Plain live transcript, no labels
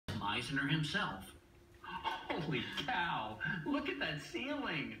Mizner himself. Holy cow, look at that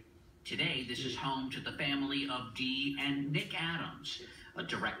ceiling. Today, this is home to the family of Dee and Nick Adams, a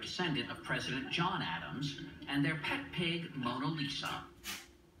direct descendant of President John Adams, and their pet pig, Mona Lisa.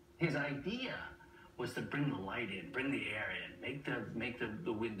 His idea was to bring the light in, bring the air in, make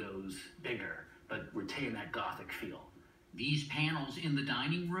the windows bigger, but retain that Gothic feel. These panels in the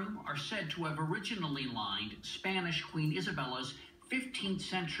dining room are said to have originally lined Spanish Queen Isabella's 15th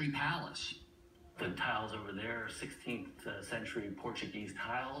century palace. The tiles over there are 16th century Portuguese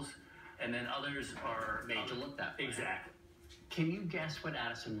tiles, and then others are made to look that way. Exactly. Can you guess what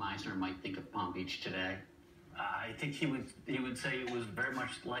Addison Mizner might think of Palm Beach today? I think he would say it was very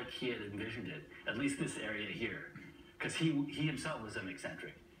much like he had envisioned it, at least this area here, because he himself was an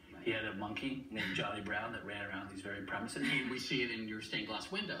eccentric. He had a monkey named Johnny Brown that ran around these very premises. And we see it in your stained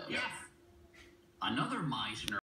glass windows. Yes. Another Mizner